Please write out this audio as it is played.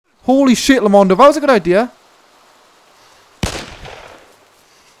Holy shit, Lamondo. That was a good idea.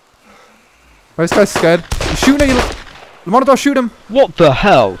 Right, this guy's scared. He's shooting at you. Lamondo, don't shoot him. What the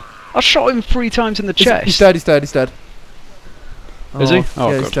hell? I shot him 3 times in the chest. He's dead, he's dead, he's dead. Is he? Oh,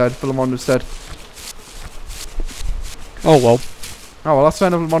 yeah, good. he's dead, but Lamondo's dead. Oh, well. Oh, well, that's the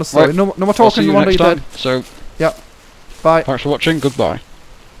end of Lamondo's story. Right. No more talking, Lamondo, you're dead. So, yep. Bye. thanks for watching. Goodbye.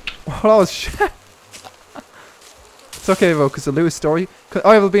 Well, that was shit. It's okay, though, because the Lewis story... Oh,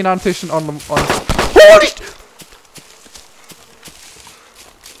 yeah, there'll be an annotation on... Holy sh...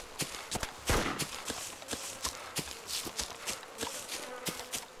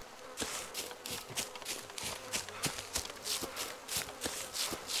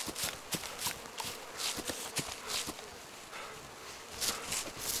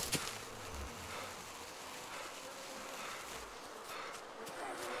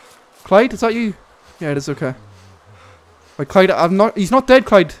 Clyde, is that you? Yeah, it is okay. Wait, Clyde, I'm not... He's not dead,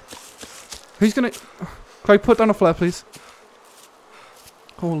 Clyde. Who's gonna... Clyde, put down a flare, please.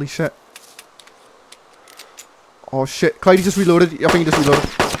 Holy shit. Oh, shit. Clyde, he just reloaded. I think he just reloaded.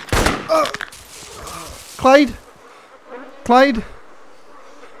 Clyde! Clyde!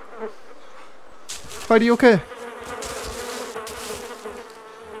 Clyde, are you okay?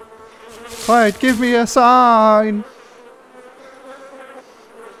 Clyde, give me a sign!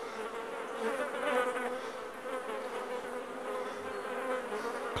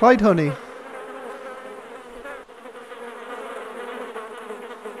 Clyde, honey. I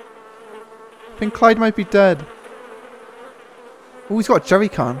think Clyde might be dead. Oh, he's got a jerry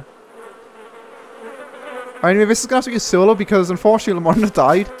can. Anyway, this is gonna have to be a solo because unfortunately Lamondo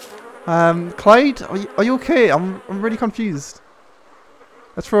died. Clyde, are you okay? I'm really confused.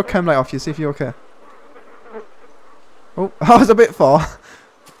 Let's throw a chem light off you, see if you're okay. Oh, that was a bit far.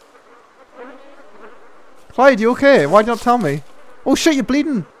 Clyde, you okay? Why did you not tell me? Oh shit, you're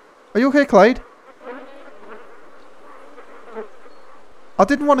bleeding! Are you okay, Clyde? I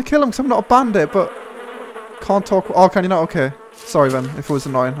didn't want to kill him because I'm not a bandit, but... Can't talk... Oh, can you not? Okay. Sorry then, if it was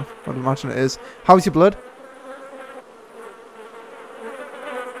annoying. I'd imagine it is. How's your blood?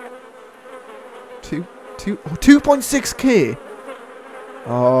 2.6k!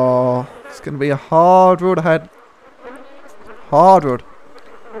 Oh, it's going to be a hard road ahead. Hard road.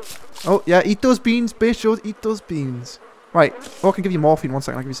 Oh, yeah, eat those beans, bitch. Eat those beans. Right, I can give you morphine. 1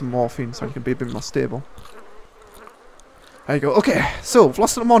 second, I'll give you some morphine so you can be a bit more stable. There you go. Okay, so, we've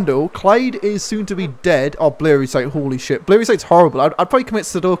lost Lamondo. Clyde is soon to be dead. Oh, blurry sight. Holy shit. Blurry sight's horrible. I'd probably commit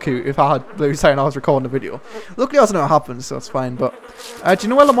Sudoku if I had blurry sight and I was recording the video. Luckily, I don't know what happened, so that's fine. But, do you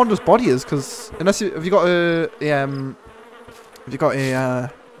know where Lamondo's body is? Because, unless you... Have you got a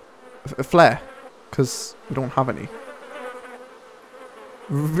flare? Because we don't have any.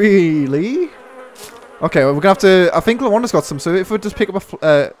 Really? Okay, well, we're gonna have to... I think Lamondo's got some, so if we just pick up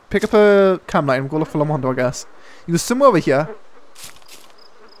a cam light and go look for Lamondo, I guess. He was somewhere over here.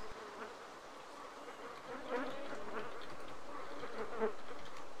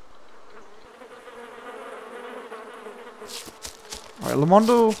 Alright,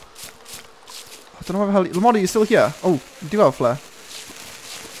 Lamondo... I don't know where the hell... Lamondo, you still here? Oh, you do have a flare.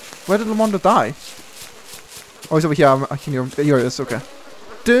 Where did Lamondo die? Oh, he's over here. I can hear him. Here he is, okay.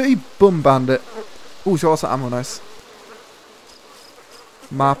 Dirty bum bandit. Oh, he's got also ammo, nice.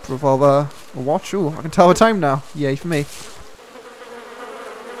 Map, revolver, a watch. Oh, I can tell the time now. Yay for me.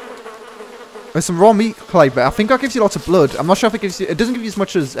 There's some raw meat, Clyde, but I think that gives you lots of blood. I'm not sure if it gives you... It doesn't give you as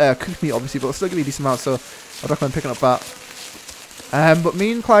much as cooked meat, obviously, but it'll still give you a decent amount, so I'd recommend picking up that. But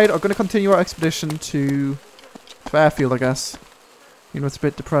me and Clyde are going to continue our expedition to airfield, I guess. You know, it's a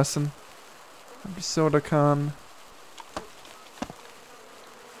bit depressing. Soda can...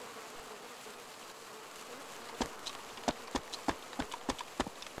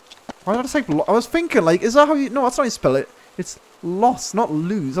 Why did I say... I was thinking, like, is that how you... No, that's not how you spell it. It's loss, not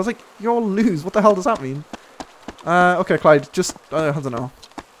lose. I was like, you're lose. What the hell does that mean? Okay, Clyde, just... I don't know.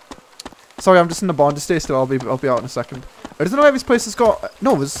 Sorry, I'm just in the barn. Just stay still. I'll be out in a second. I don't know if this place has got...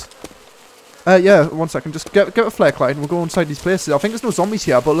 No, there's... yeah, 1 second. Just get a flare, Clyde, and we'll go inside these places. I think there's no zombies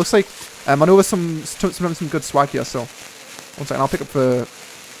here, but it looks like... I know there's sometimes some good swag here, so... 1 second, I'll pick up the...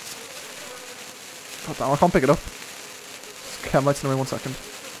 God damn, I can't pick it up. Cam lights in the way, 1 second.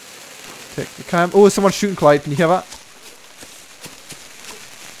 Take the cam. Oh, there's someone shooting, Clyde. Can you hear that?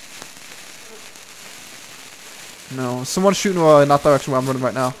 No, someone's shooting in that direction where I'm running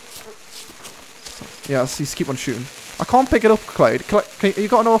right now. Yeah, just keep on shooting. I can't pick it up, Clyde. You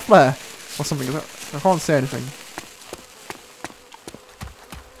got another flare? Or something? I can't say anything.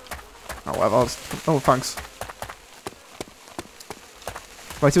 Oh, whatever. Oh, thanks.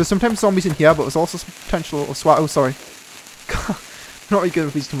 Right, so there's sometimes zombies in here, but there's also some potential... Oh, sorry. Not really good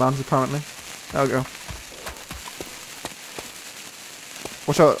with these commands, apparently. There we go.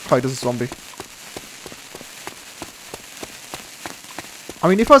 Watch out, Clyde, there's a zombie. I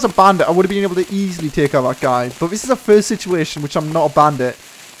mean, if I was a bandit, I would have been able to easily take out that guy. But this is a first situation, which I'm not a bandit.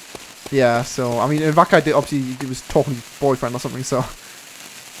 Yeah, so, I mean, that guy did, obviously, he was talking to his boyfriend or something, so.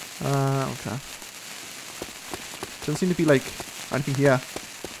 Okay. Doesn't seem to be, like, anything here.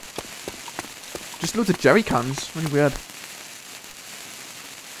 Just loads of jerry cans. Really weird.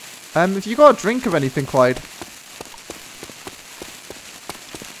 If you got a drink of anything, Clyde.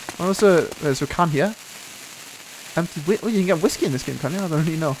 Oh, there's a can here. Empty oh, you can get whiskey in this game, can you? I don't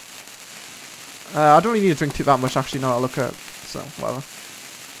really know. I don't really need to drink that much, actually, now I look at it. So, whatever.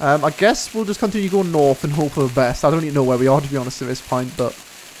 I guess we'll just continue going north and hope for the best. I don't even know where we are, to be honest, at this point, but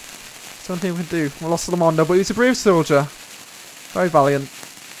it's the only thing we can do. We lost Lamondo, but he was a brave soldier. Very valiant.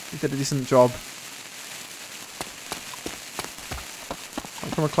 He did a decent job.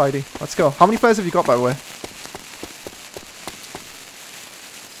 Come on, Clydie. Let's go. How many flares have you got, by the way?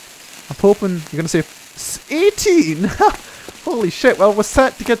 I'm hoping you're going to say 18! Holy shit. Well, we're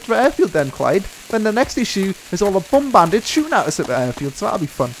set to get to the airfield then, Clyde. Then the next issue is all the bum bandits shooting at us at the airfield, so that'll be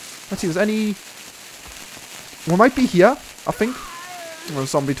fun. Let's see, there's any... We might be here, I think. There's a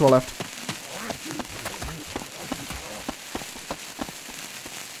zombie to our left.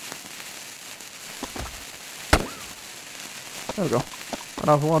 There we go.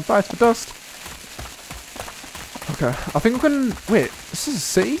 Another one bites for dust. Okay, I think we can... Wait, this is a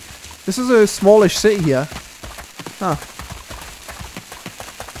city? This is a smallish city here. Huh.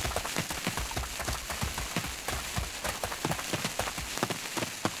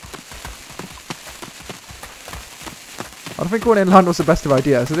 I don't think going inland was the best of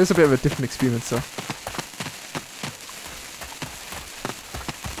ideas. It is a bit of a different experience, though.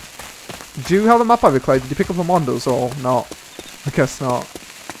 Do you have the map over, Clyde? Did you pick up the Mondos or not? I guess not.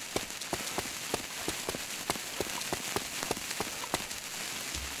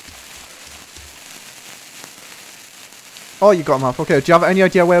 Oh, you got a map. Okay, do you have any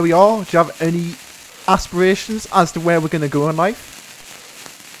idea where we are? Do you have any aspirations as to where we're going to go in life?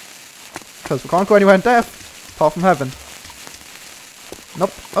 Because we can't go anywhere in death, apart from heaven.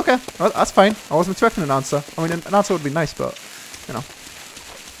 Nope. Okay, well, that's fine. I wasn't expecting an answer. I mean, an answer would be nice, but, you know.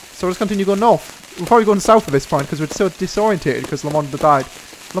 So we'll just continue going north. We're probably going south at this point because we're so disorientated because Lamondo died.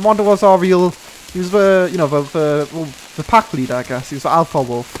 Lamondo was our real... He was the, you know, the pack leader, I guess. He was the alpha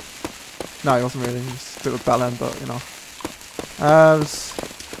wolf. No, he wasn't really. He was a bit of a bellend, but, you know. There's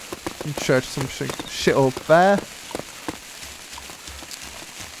some church, some shit up there.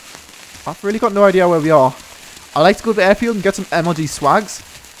 I've really got no idea where we are. I like to go to the airfield and get some MLG swags,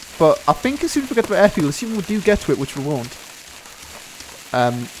 but I think as soon as we get to the airfield, assuming we do get to it, which we won't,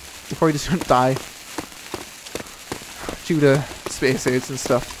 we're probably just going to die due to space aids and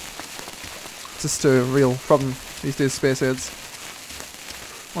stuff. It's just a real problem these days, space aids.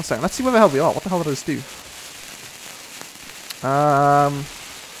 1 second, let's see where the hell we are. What the hell did this do?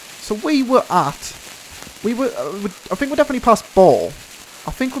 So we were at... I think we're definitely past Ball. I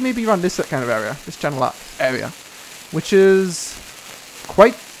think we're maybe around this kind of area. This general area. Which is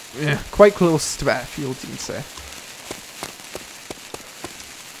quite close to the airfield, you can say.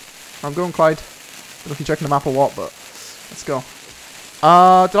 I'm going, Clyde. I don't know if you're checking the map or what, but let's go.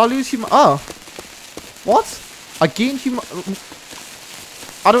 Did I lose human... Oh. What? I gained human...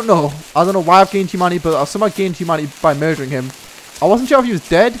 I don't know. I don't know why I've gained humanity, but I somehow gained humanity by murdering him. I wasn't sure if he was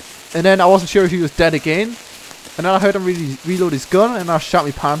dead, and then I wasn't sure if he was dead again. And then I heard him reload his gun, and I shot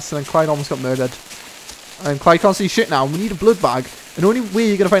my pants, and then Clyde almost got murdered. And Clyde can't see shit now. We need a blood bag. And the only way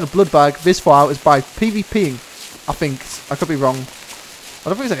you're going to find a blood bag this far out is by PvPing. I think. I could be wrong. I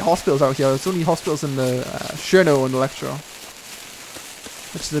don't think there's any hospitals out here. There's only hospitals in the Cherno and Electro.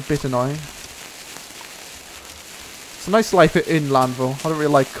 Which is a bit annoying. It's a nice life in Landville. I don't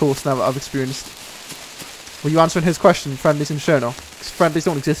really like coast now that I've experienced. Were you answering his question, friendlies in Cherno? Because friendlies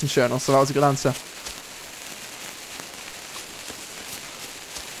don't exist in Cherno, so that was a good answer.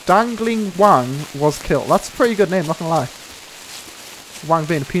 Dangling Wang was killed. That's a pretty good name, not gonna lie. Wang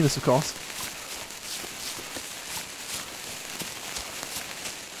being a penis, of course.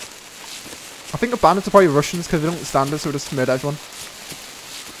 I think the bandits are probably Russians because they don't stand us, so we just murder everyone.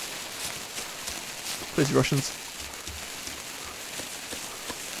 Please, Russians.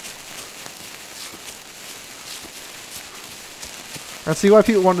 Let's see why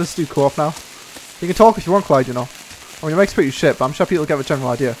people want us to do co-op now. You can talk if you want, Clyde, you know. I mean, it makes pretty shit, but I'm sure people get the general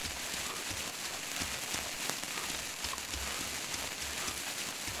idea.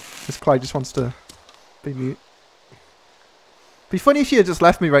 This Clyde just wants to be mute. Be funny if you had just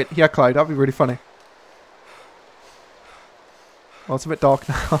left me right here, Clyde. That'd be really funny. Well, it's a bit dark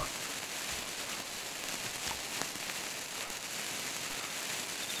now.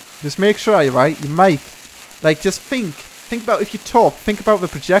 Just make sure you're right. Your mic, like, just think about if you talk. Think about the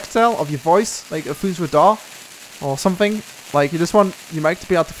projectile of your voice, like a fuse radar or something. Like, you just want your mic to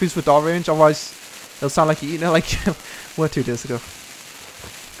be at the fuse radar range. Otherwise, it'll sound like you're eating it like were 2 days ago.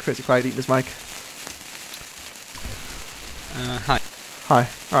 Crazy quiet eating his mic. Hi. Hi.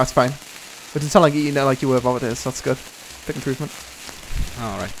 Oh, that's fine. It didn't sound like you're eating it like you were the other days. That's good. Big improvement.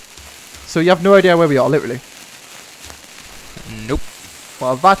 Alright. So you have no idea where we are, literally. Nope.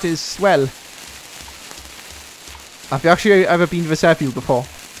 Well, that is swell. Have you actually ever been to this airfield before?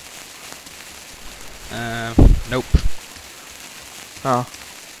 Nope. Oh.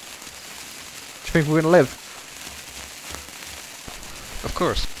 Do you think we're gonna live? Of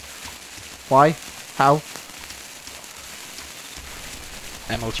course. Why? How?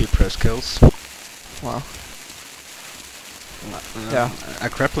 MLG pro skills. Wow. Yeah. A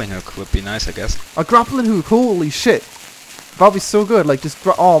grappling hook would be nice, I guess. A grappling hook, holy shit. That'd be so good, like just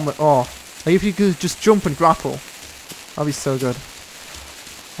like if you could just jump and grapple. That'd be so good.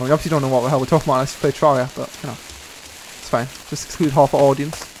 Well, we obviously don't know what the hell we're talking about. I just play Troya, but you know. It's fine. Just exclude half our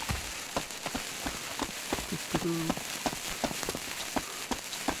audience.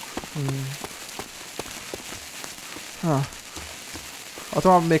 I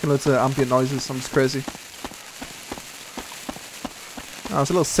don't want to make loads of ambient noises, I'm just crazy. Oh, there's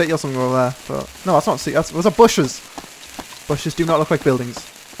a little city or something over there, but no, that's not a city, those are bushes. Bushes do not look like buildings.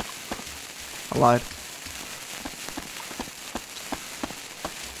 I lied.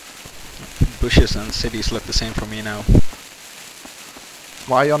 Bushes and cities look the same for me now.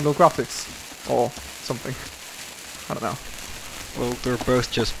 Why are you on low graphics? Or something. I don't know. Well, they're both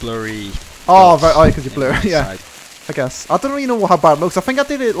just blurry. Oh, right, oh, because you're blurry, yeah. Side. I guess. I don't really know how bad it looks. I think I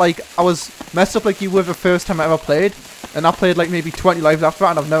did it like, I was messed up like you were the first time I ever played. And I played like maybe 20 lives after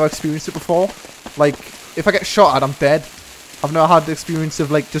that and I've never experienced it before. Like, if I get shot at, I'm dead. I've never had the experience of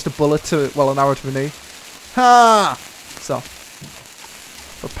like just a bullet to, well, an arrow to the knee. Ha! So.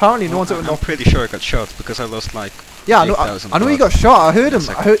 But apparently no one's ever I'm pretty sure I got shot because I lost like yeah, I know you got shot. I heard him.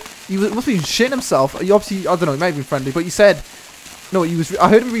 I heard he must be shitting himself. He obviously, I don't know, he might have been friendly, but you said no. He was. I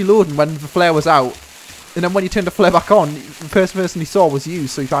heard him reloading when the flare was out, and then when he turned the flare back on, the first person he saw was you.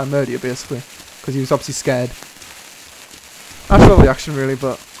 So he tried to murder you basically because he was obviously scared. That's no reaction really,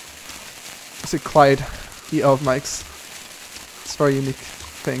 but it's a Clyde eat of mics. It's a very unique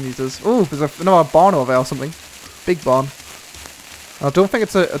thing he does. Oh, there's another barn over there or something. Big barn. I don't think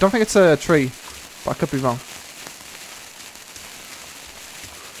it's a tree, but I could be wrong.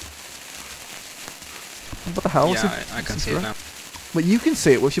 What the hell? Yeah, I can see it now. But you can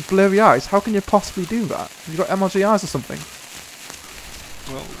see it with your blurry eyes. How can you possibly do that? Have you got MLG eyes or something?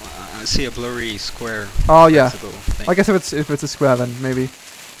 Well, I see a blurry square. Oh yeah. Thing. I guess if it's a square then maybe.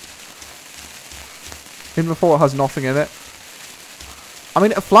 Even before it has nothing in it. I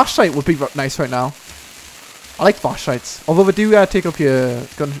mean, a flashlight would be nice right now. I like flashlights, although they do take up your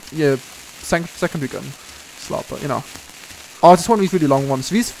gun, your secondary gun slot. But you know, oh, just one of these really long ones.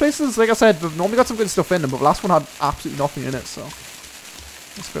 These places, like I said, they've normally got some good stuff in them, but the last one had absolutely nothing in it, so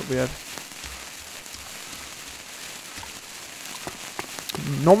it's a bit weird.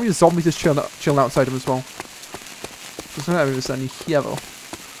 Normally the zombies just chilling outside them as well. There's no evidence any here though.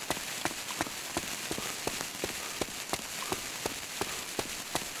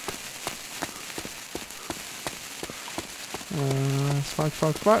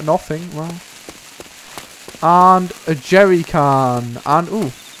 Spike, nothing. Well, and a jerry can, and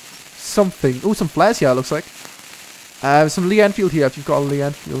ooh, something. Ooh, some flares here. It looks like. Some Lee Enfield here. If you've got a Lee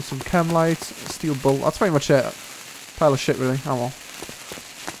Enfield, some chem lights, steel bull. That's pretty much it. Pile of shit, really. Oh well.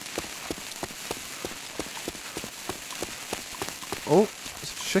 Oh,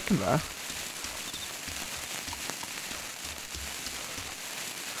 there's a chicken there.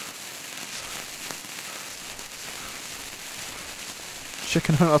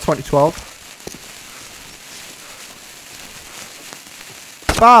 Chicken Hunter 2012.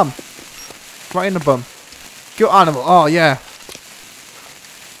 Bam! Right in the bum. Good animal. Oh, yeah.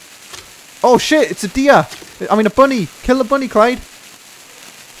 Oh, shit. It's a deer. I mean, a bunny. Kill the bunny, Clyde.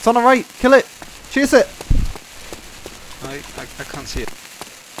 It's on the right. Kill it. Chase it. I can't see it.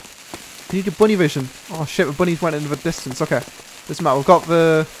 You need your bunny vision. Oh, shit. The bunnies went into the distance. Okay. Doesn't matter. We've got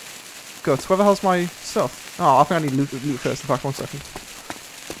the guts. Where the hell's my stuff? Oh, I think I need loot first. In fact, 1 second.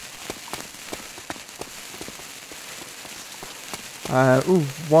 Ooh,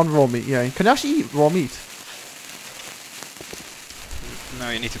 1 raw meat, yeah. Can you actually eat raw meat? No,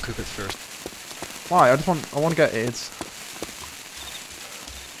 you need to cook it first. Why? I want to get AIDS.